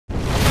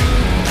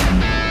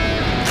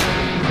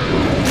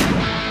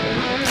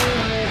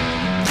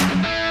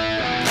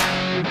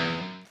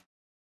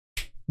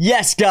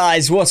Yes,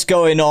 guys, what's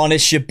going on?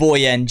 It's your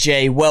boy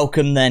NJ.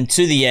 Welcome then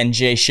to the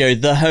NJ Show,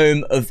 the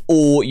home of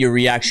all your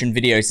reaction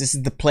videos. This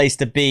is the place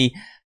to be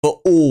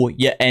for all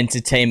your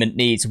entertainment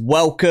needs.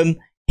 Welcome.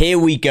 Here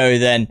we go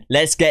then.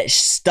 Let's get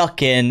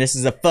stuck in. This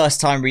is the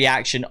first time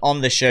reaction on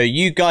the show.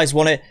 You guys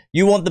want it.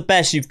 You want the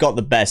best. You've got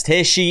the best.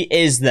 Here she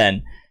is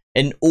then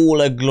in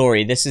all her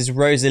glory. This is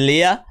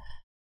ROSALÍA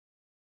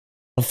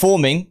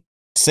performing,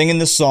 singing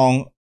the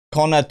song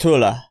Con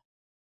Altura.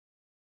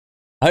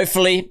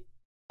 Hopefully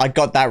I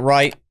got that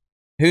right.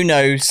 Who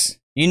knows?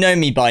 You know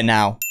me by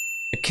now.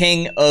 The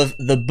king of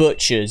the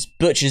butchers.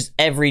 Butchers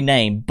every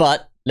name.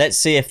 But let's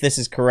see if this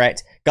is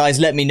correct. Guys,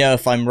 let me know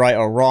if I'm right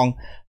or wrong.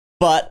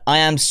 But I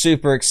am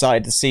super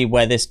excited to see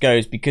where this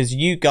goes because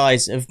you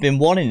guys have been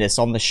wanting this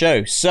on the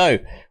show. So,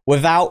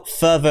 without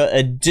further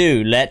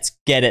ado, let's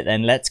get it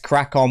then. Let's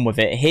crack on with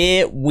it.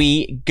 Here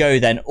we go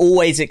then.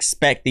 Always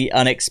expect the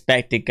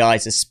unexpected,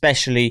 guys,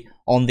 especially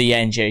on the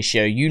NJ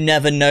Show. You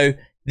never know.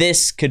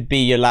 This could be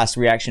your last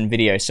reaction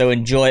video, so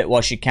enjoy it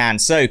whilst you can.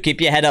 So keep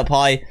your head up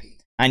high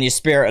and your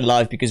spirit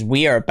alive because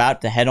we are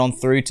about to head on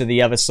through to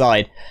the other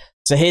side.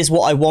 So here's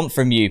what I want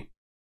from you.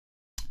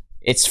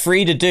 It's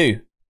free to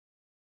do.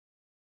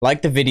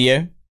 Like the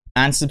video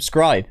and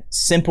subscribe.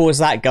 Simple as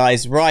that,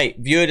 guys. Right,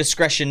 viewer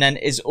discretion then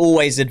is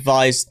always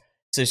advised.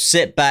 So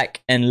sit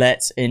back and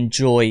let's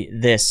enjoy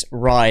this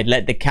ride.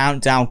 Let the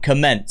countdown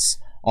commence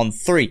on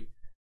 3,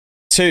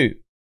 2,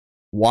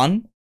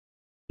 1.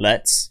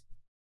 Let's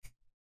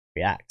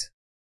react.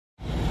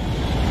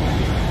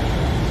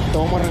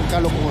 Vamos a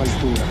arrancarlo con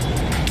altura.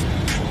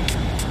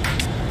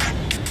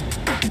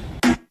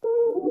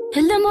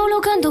 El demo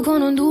lo canto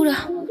con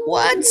Honduras.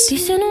 What?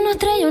 Dicen una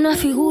estrella, una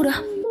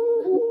figura.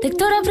 De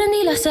Héctor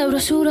aprendí la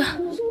sabrosura.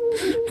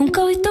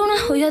 Nunca he visto una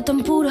joya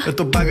tan pura.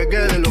 Esto es pa' que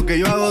quede lo que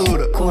yo hago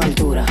dura. Con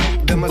altura.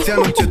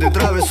 Demasiadas noches de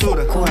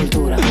travesura. Con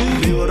altura.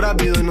 Vivo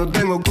rápido y no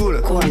tengo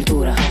cura. Con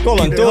altura.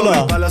 Con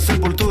Altura. Para la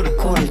sepultura.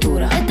 Con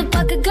altura. Esto es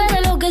pa' que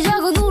quede lo que yo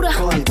hago dura.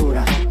 Con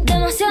altura.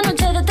 Demasiadas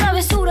noches de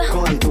travesura.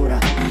 Con altura.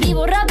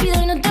 Vivo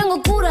rápido y no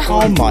tengo cura.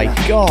 Oh my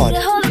God.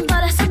 Eres joven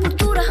para la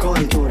sepultura. Con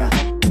altura.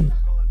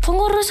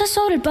 Pongo rosas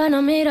sobre el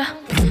Panamera.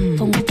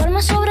 Pongo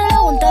palmas sobre la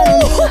guantera.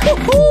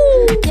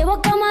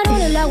 Llevo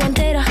camarones en la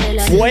guantera.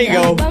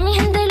 Fuego. Pa' mi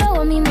gente y lo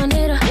hago a mi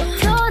manera.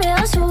 Flores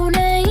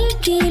azules y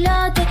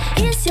quilates.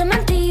 Y si es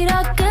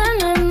mentira que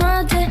me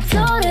mate.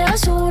 Flores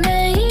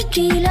azules y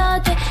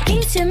quilates.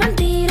 Y si es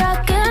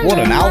mentira que What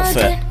me an mate.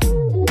 outfit.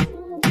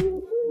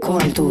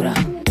 Con altura.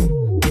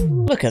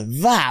 Look at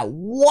that.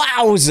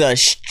 Wowza.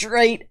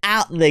 Straight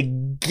out the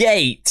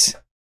gate.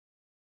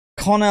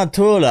 Con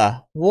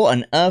Altura. What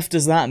on earth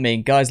does that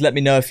mean? Guys, let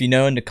me know if you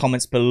know in the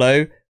comments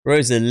below.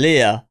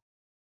 ROSALÍA.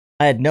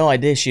 I had no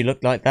idea she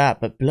looked like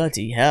that, but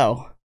bloody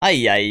hell.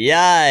 Ay, ay,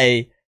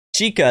 ay.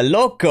 Chica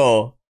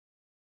loco.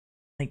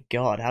 My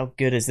God, how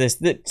good is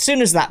this? As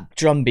soon as that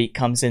drum beat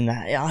comes in,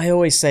 I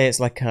always say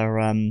it's like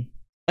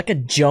a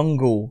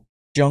jungle.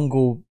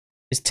 Jungle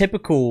is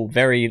typical,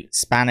 very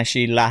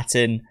Spanishy,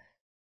 Latin,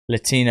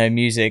 Latino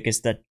music.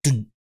 It's the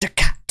dun,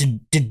 da-ka,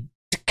 dun, dun.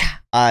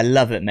 I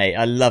love it, mate.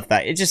 I love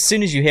that. It just, as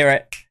soon as you hear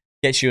it,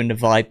 gets you in the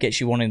vibe,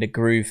 gets you wanting to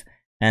groove,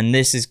 and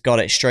this has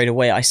got it straight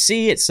away. I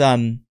see it's got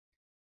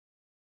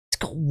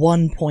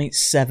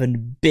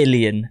 1.7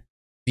 billion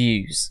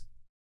views.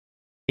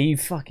 Are you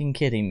fucking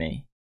kidding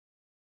me?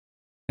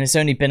 And it's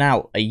only been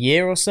out a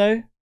year or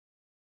so.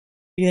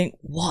 You think,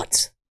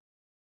 what?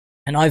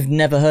 And I've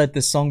never heard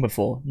this song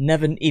before.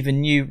 Never even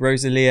knew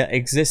ROSALÍA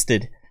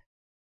existed.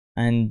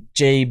 And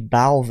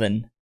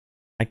Balvin.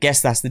 I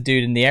guess that's the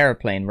dude in the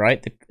aeroplane,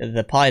 right?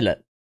 The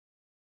pilot.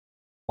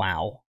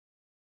 Wow.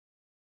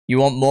 You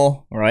want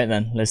more? Alright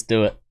then, let's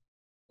do it.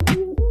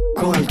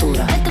 Con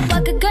altura. Esto es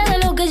pa' que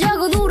quede lo que yo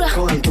hago dura.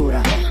 Con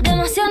altura.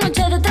 Demasiadas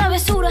noches de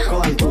travesura.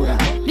 Con altura.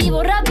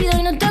 Vivo rápido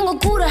y no tengo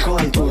cura.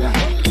 Con altura.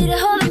 Iré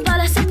joven para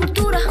la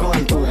sepultura. Con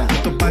altura.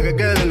 Esto es pa' que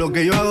quede lo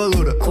que yo hago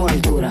dura. Con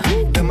altura.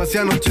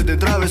 Demasiadas noches de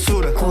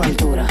travesura. Con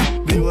altura.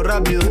 Vivo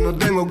rápido y no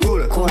tengo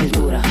cura. Con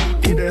altura.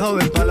 Iré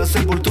joven para la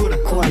sepultura.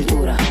 Con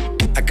altura.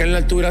 Acá en la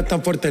altura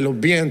están fuertes los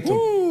vientos.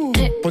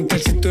 Ponte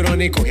el cinturón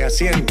y coge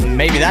asiento.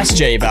 Maybe that's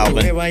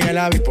Balvin. Que vaya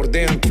la vi por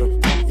dentro.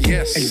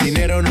 Yes. El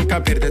dinero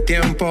nunca pierde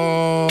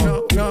tiempo.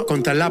 No.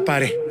 Contra la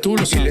pared. Tú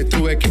lo sabes. Y le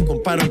tuve que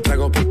comprar un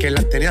trago porque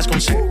la tenías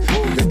con sed.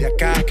 Desde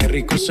acá, qué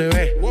rico se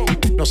ve.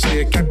 No sé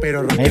de qué,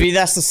 pero... Maybe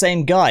that's the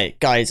same guy.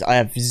 Guys, I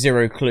have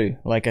zero clue.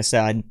 Like I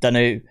said, I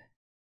don't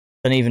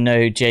even know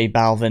who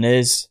Balvin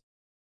is.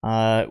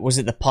 Was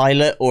it the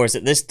pilot, or is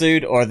it this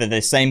dude, or are they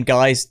the same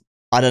guys?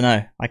 I don't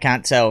know. I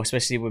can't tell,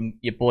 especially with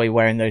your boy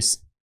wearing those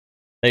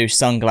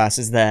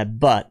sunglasses there.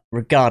 But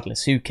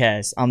regardless, who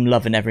cares? I'm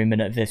loving every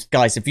minute of this.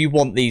 Guys, if you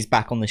want these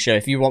back on the show,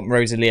 if you want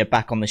ROSALÍA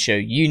back on the show,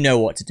 you know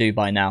what to do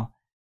by now.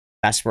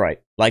 That's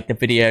right. Like the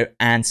video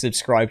and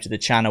subscribe to the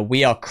channel.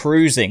 We are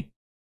cruising.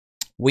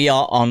 We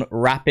are on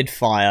rapid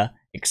fire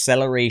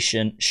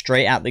acceleration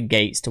straight out the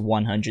gates to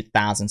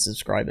 100,000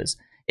 subscribers.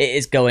 It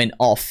is going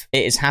off.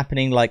 It is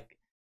happening like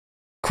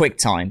quick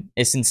time.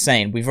 It's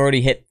insane. We've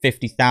already hit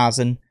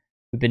 50,000.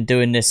 We've been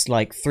doing this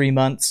like 3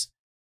 months.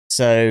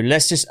 So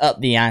let's just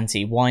up the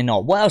ante. Why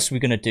not? What else are we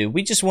going to do?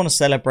 We just want to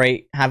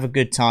celebrate, have a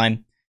good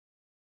time,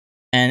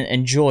 and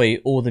enjoy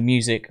all the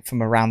music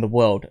from around the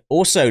world.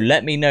 Also,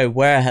 let me know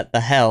where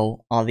the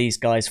hell are these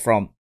guys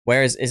from?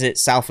 Where is it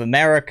South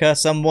America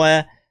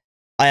somewhere?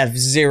 I have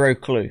zero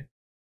clue.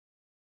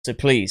 So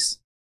please,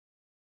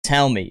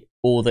 tell me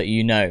all that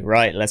you know.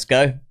 Right, let's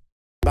go.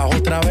 All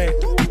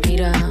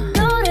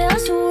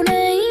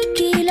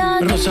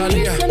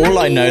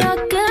I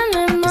know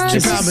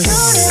is this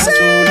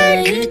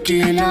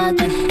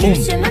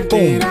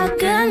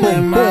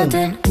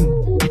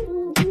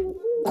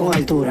Con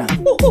Altura.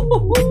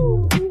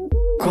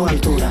 Con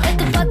Altura.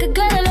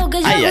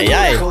 Ay, ay,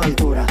 ay. Con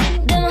Altura.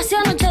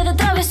 Demasiadas noches de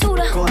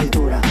travesura. Con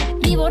Altura.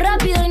 Vivo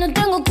rápido y no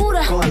tengo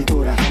cura. Con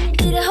Altura.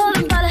 Iré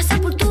joven para la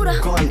sepultura.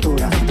 Con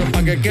Altura. Esto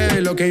pa' que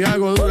quede lo que yo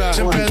hago dura.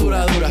 Siempre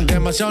dura, dura.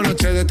 Demasiadas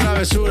noches de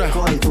travesura.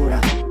 Con Altura.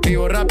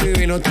 Vivo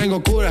rápido y no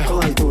tengo cura.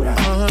 Con Altura.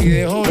 Y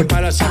de joven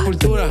para la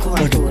sepultura. Con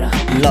Altura.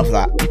 Love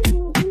that.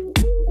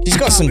 She's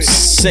got some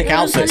sick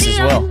outfits as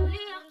well.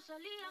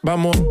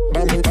 Vamos,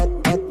 vamos, vamos.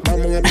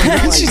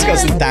 She's got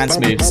some dance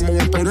moves.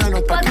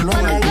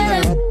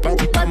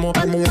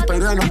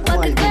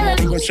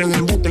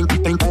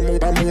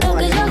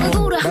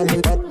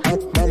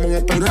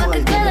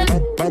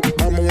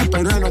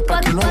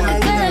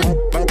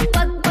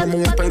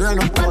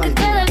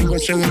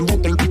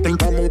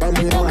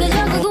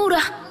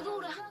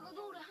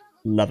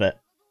 Love it.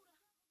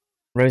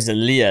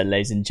 ROSALÍA,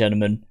 ladies and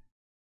gentlemen.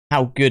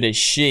 How good is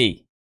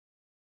she?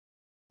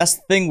 That's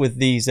the thing with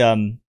these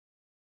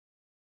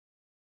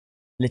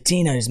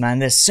Latinos, man.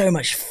 There's so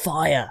much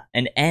fire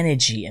and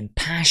energy and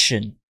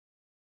passion.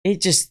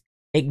 It just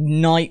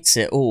ignites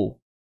it all.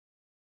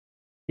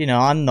 You know,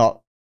 I'm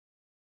not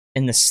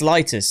in the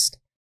slightest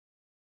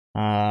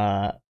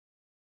have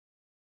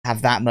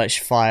that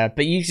much fire,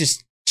 but you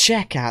just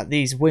check out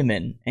these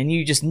women and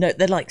you just know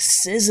they're like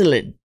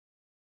sizzling.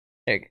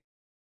 Like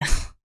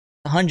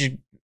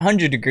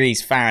 100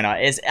 degrees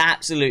Fahrenheit. It's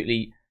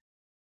absolutely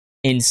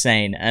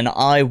insane, and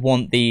I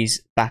want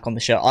these back on the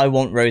show. I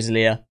want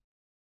ROSALÍA.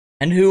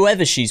 And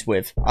whoever she's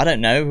with, I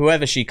don't know,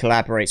 whoever she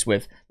collaborates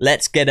with,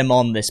 let's get him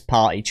on this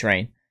party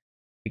train.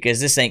 Because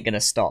this ain't gonna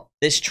stop.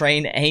 This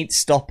train ain't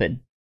stopping.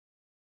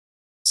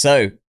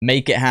 So,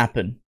 make it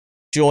happen.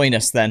 Join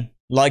us then.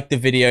 Like the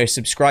video,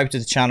 subscribe to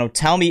the channel.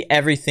 Tell me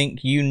everything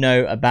you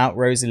know about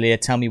ROSALÍA.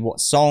 Tell me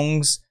what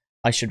songs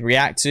I should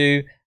react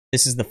to.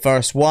 This is the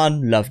first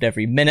one. Loved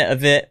every minute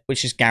of it,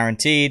 which is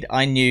guaranteed.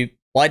 I knew.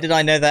 Why did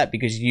I know that?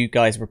 Because you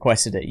guys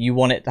requested it. You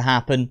want it to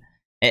happen.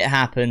 It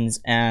happens,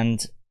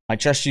 and I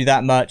trust you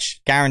that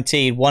much.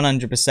 Guaranteed,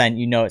 100%,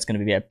 you know it's going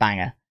to be a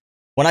banger.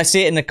 When I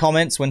see it in the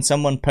comments, when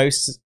someone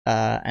posts,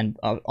 and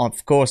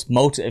of course,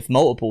 if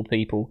multiple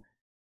people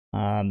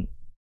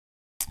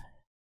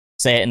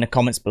say it in the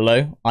comments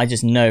below, I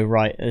just know,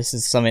 right, this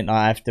is something that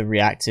I have to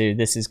react to.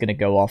 This is going to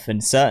go off.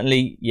 And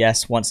certainly,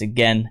 yes, once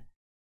again,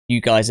 you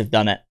guys have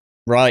done it.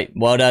 Right,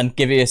 well done.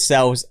 Give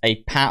yourselves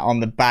a pat on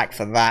the back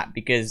for that,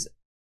 because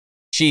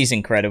she's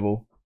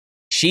incredible.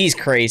 She's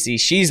crazy.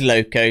 She's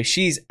loco.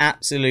 She's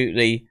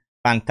absolutely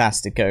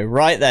fantastico.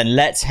 Right then,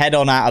 let's head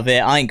on out of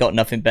here. I ain't got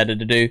nothing better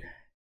to do.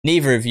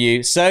 Neither of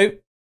you. So,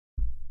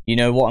 you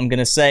know what I'm going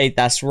to say.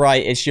 That's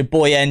right. It's your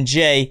boy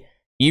NJ.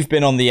 You've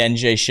been on the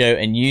NJ show,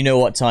 and you know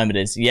what time it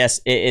is.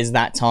 Yes, it is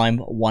that time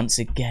once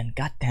again.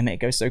 God damn it. It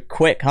goes so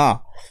quick, huh?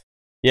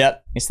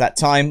 Yep, it's that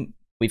time.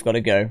 We've got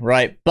to go.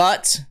 Right,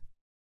 but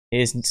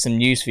here's some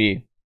news for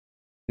you.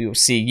 We will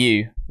see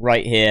you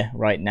right here,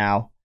 right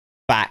now,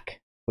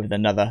 back with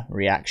another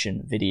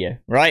reaction video.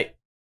 Right?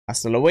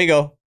 Hasta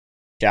luego.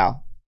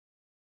 Ciao.